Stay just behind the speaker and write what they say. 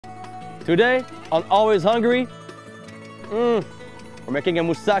Today, on Always Hungry, we're making a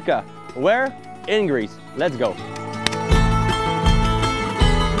moussaka. Where? In Greece. Let's go.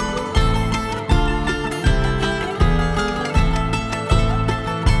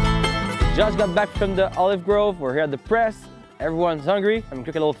 Just got back from the olive grove. We're here at the press. Everyone's hungry. I'm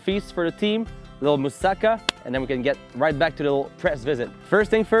cooking a little feast for the team, a little moussaka, and then we can get right back to the little press visit. First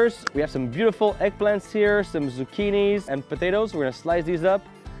thing first, we have some beautiful eggplants here, some zucchinis and potatoes. We're gonna slice these up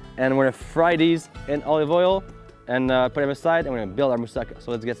and we're gonna fry these in olive oil and put them aside, and we're gonna build our moussaka. So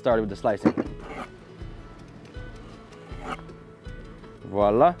let's get started with the slicing.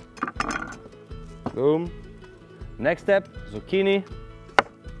 Voila. Boom. Next step, zucchini.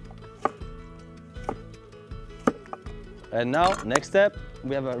 And now, next step,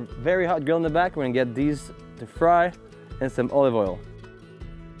 we have a very hot grill in the back. We're gonna get these to fry in some olive oil.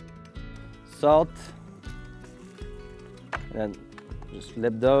 Salt. And just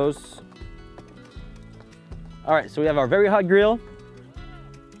flip those. All right, so we have our very hot grill.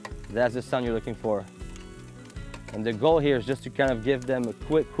 That's the sound you're looking for. And the goal here is just to kind of give them a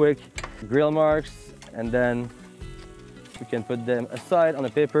quick grill marks, and then we can put them aside on the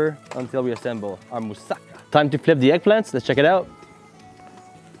paper until we assemble our moussaka. Time to flip the eggplants. Let's check it out.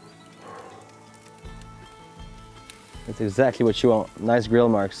 That's exactly what you want. Nice grill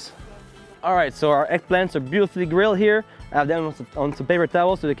marks. All right, so our eggplants are beautifully grilled here. I have them on some paper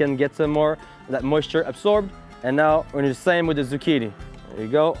towels so they can get some more of that moisture absorbed. And now we're gonna do the same with the zucchini. There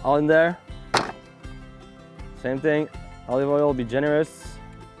you go, all in there. Same thing, olive oil, be generous.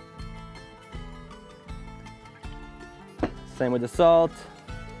 Same with the salt.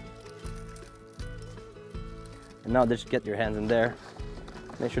 And now just get your hands in there.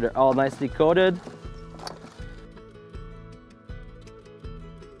 Make sure they're all nicely coated.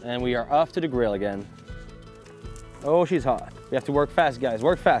 And we are off to the grill again. Oh, she's hot. We have to work fast, guys.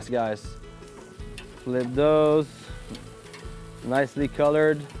 Work fast, guys. Flip those. Nicely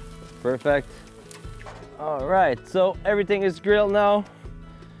colored. Perfect. All right, so everything is grilled now.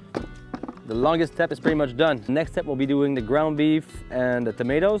 The longest step is pretty much done. Next step, we'll be doing the ground beef and the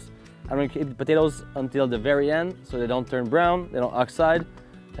tomatoes. I'm gonna keep the potatoes until the very end so they don't turn brown, they don't oxide.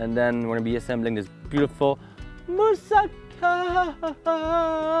 And then we're gonna be assembling this beautiful moussaka.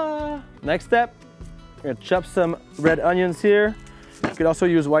 Next step, we're gonna chop some red onions here. You could also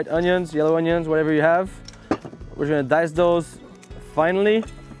use white onions, yellow onions, whatever you have. We're gonna dice those finely.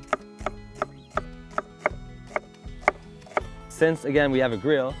 Since again we have a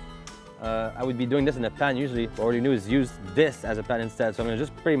grill, I would be doing this in a pan usually. What we're gonna do is use this as a pan instead. So I'm gonna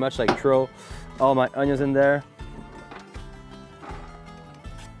just pretty much like throw all my onions in there.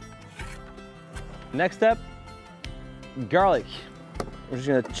 Next step, garlic. We're just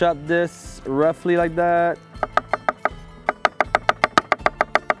gonna chop this roughly like that.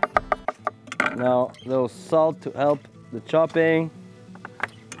 Now a little salt to help the chopping.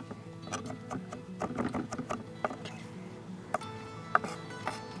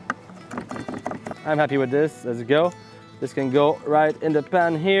 I'm happy with this. Let's go. This can go right in the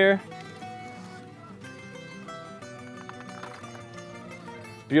pan here.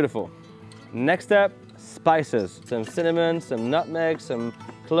 Beautiful. Next step, spices. Some cinnamon, some nutmeg, some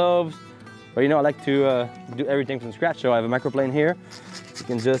cloves. But you know, I like to do everything from scratch, so I have a microplane here. You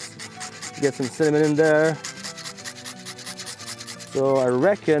can just get some cinnamon in there. So I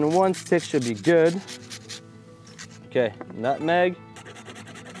reckon 1 stick should be good. Okay, nutmeg.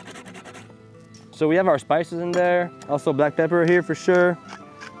 So we have our spices in there. Also black pepper here for sure.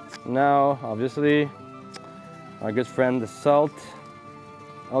 Now, obviously, our good friend, the salt.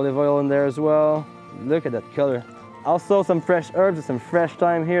 Olive oil in there as well. Look at that color. Also some fresh herbs and some fresh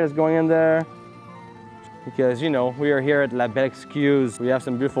thyme here that's going in there. Because, you know, we are here at Belle Excuse. We have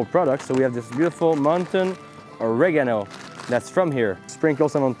some beautiful products. So we have this beautiful mountain oregano that's from here. Sprinkle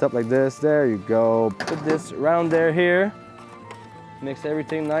some on top like this. There you go. Put this around there here. Mix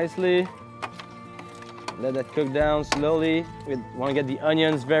everything nicely. Let that cook down slowly. We want to get the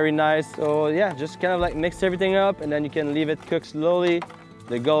onions very nice. So yeah, just kind of like mix everything up and then you can leave it cook slowly.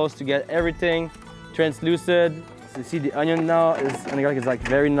 The goal is to get everything translucent. So you see the onion now is like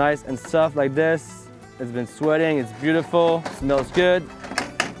very nice and soft like this. It's been sweating, it's beautiful, smells good.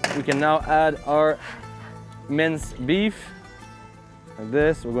 We can now add our minced beef. Like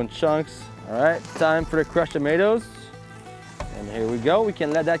this, we're going chunks. All right, time for the crushed tomatoes. And here we go. We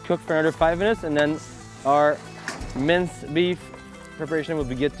can let that cook for another 5 minutes and then our minced beef preparation will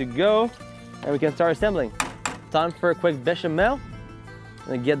be good to go, and we can start assembling. Time for a quick bechamel. I'm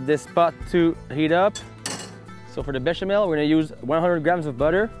gonna get this pot to heat up. So for the bechamel, we're gonna use 100 grams of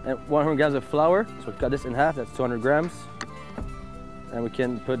butter and 100 grams of flour. So cut this in half, that's 200 grams. And we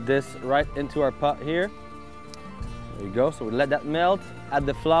can put this right into our pot here. There you go. So we let that melt, add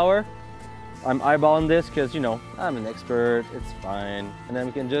the flour. I'm eyeballing this because, you know, I'm an expert, it's fine. And then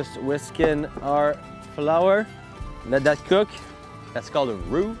we can just whisk in our flour, let that cook. That's called a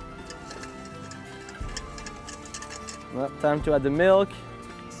roux. Well, time to add the milk.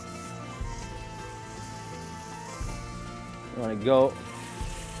 You want to go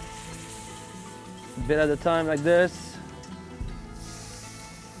a bit at a time like this.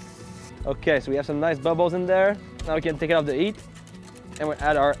 Okay, so we have some nice bubbles in there. Now we can take it off the heat and we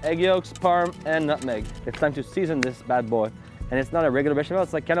add our egg yolks, parm, and nutmeg. It's time to season this bad boy. And it's not a regular bechamel,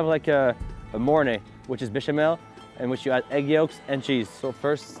 it's like kind of like a mornay, which is bechamel, in which you add egg yolks and cheese. So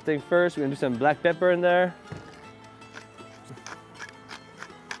first thing first, we're gonna do some black pepper in there.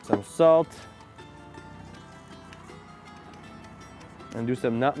 Some salt. And do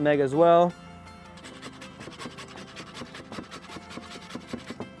some nutmeg as well.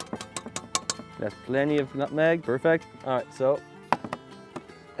 That's plenty of nutmeg, perfect. All right, so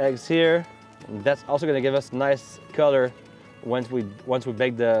eggs here. And that's also gonna give us nice color once we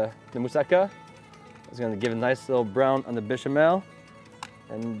bake the moussaka. It's gonna give a nice little brown on the bechamel.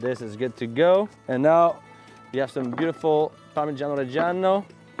 And this is good to go. And now you have some beautiful Parmigiano Reggiano.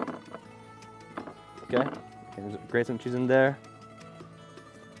 Okay, grate some cheese in there.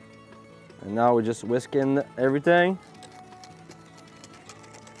 And now we just whisk in everything.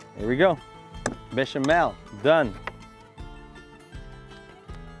 Here we go. Bechamel, done.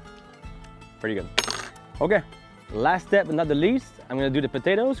 Pretty good. Okay, last step but not the least, I'm gonna do the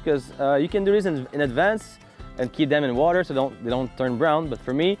potatoes because you can do this in advance and keep them in water so they don't turn brown. But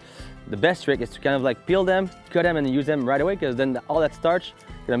for me, the best trick is to kind of like peel them, cut them, and use them right away because then all that starch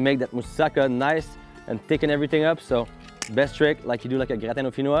is gonna make that moussaka nice and thicken everything up. So best trick, like you do like a gratin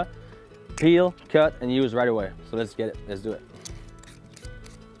dauphinois, peel, cut, and use right away. So let's get it, let's do it.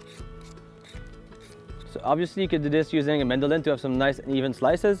 So obviously you could do this using a mandolin to have some nice and even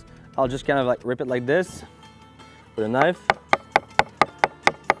slices. I'll just kind of like rip it like this with a knife.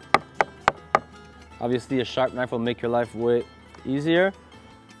 Obviously a sharp knife will make your life way easier.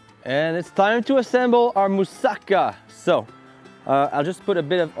 And it's time to assemble our moussaka. So I'll just put a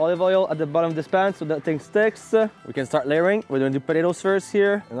bit of olive oil at the bottom of this pan so that thing sticks. We can start layering. We're going to do potatoes first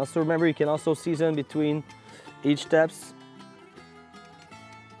here. And also remember, you can also season between each steps.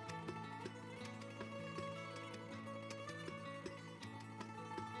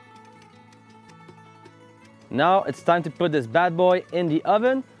 Now it's time to put this bad boy in the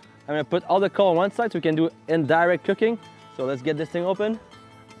oven. I'm gonna put all the coal on one side so we can do indirect cooking. So let's get this thing open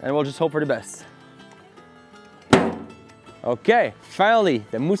and we'll just hope for the best. Okay, finally,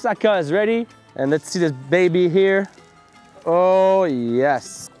 the moussaka is ready. And let's see this baby here. Oh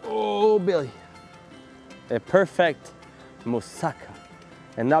yes, oh Billy. A perfect moussaka.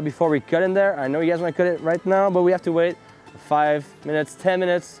 And now before we cut in there, I know you guys wanna cut it right now, but we have to wait 5 minutes, 10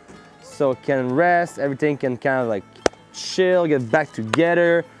 minutes, so it can rest, everything can kind of like chill, get back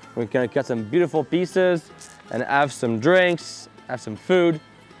together. We're gonna cut some beautiful pieces and have some drinks, have some food,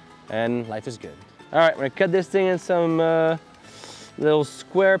 and life is good. All right, we're gonna cut this thing in some little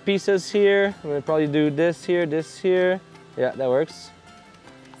square pieces here. I'm gonna probably do this here, this here. Yeah, that works.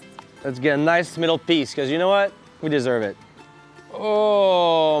 Let's get a nice middle piece, because you know what? We deserve it.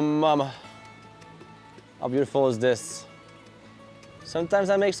 Oh, mama. How beautiful is this? Sometimes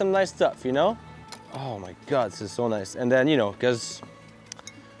I make some nice stuff, you know? Oh my God, this is so nice. And then, you know, because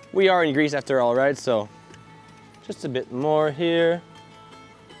we are in Greece after all, right? So just a bit more here.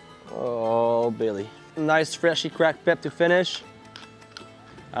 Oh, Billy. Nice freshly cracked pep to finish.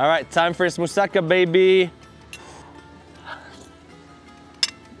 All right, time for this moussaka, baby.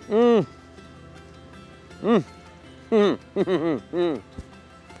 Mmm. Mmm. Mmm. Mmm.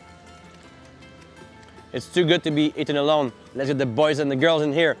 It's too good to be eaten alone. Let's get the boys and the girls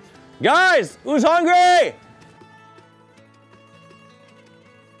in here. Guys, who's hungry?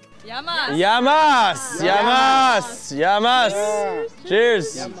 Yamas! Yamas! Yamas! Yamas! Yeah.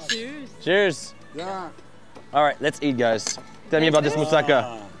 Cheers! Yamas. Cheers! Cheers! Yeah. All right, let's eat, guys. Tell me about this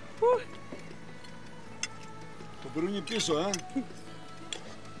moussaka. Το πυρούνι πίσω,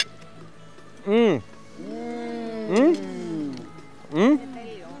 Mmm. Mmm. Mmm.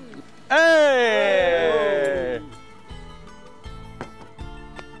 Hey!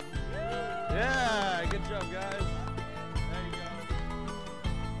 Yeah, good job, guys.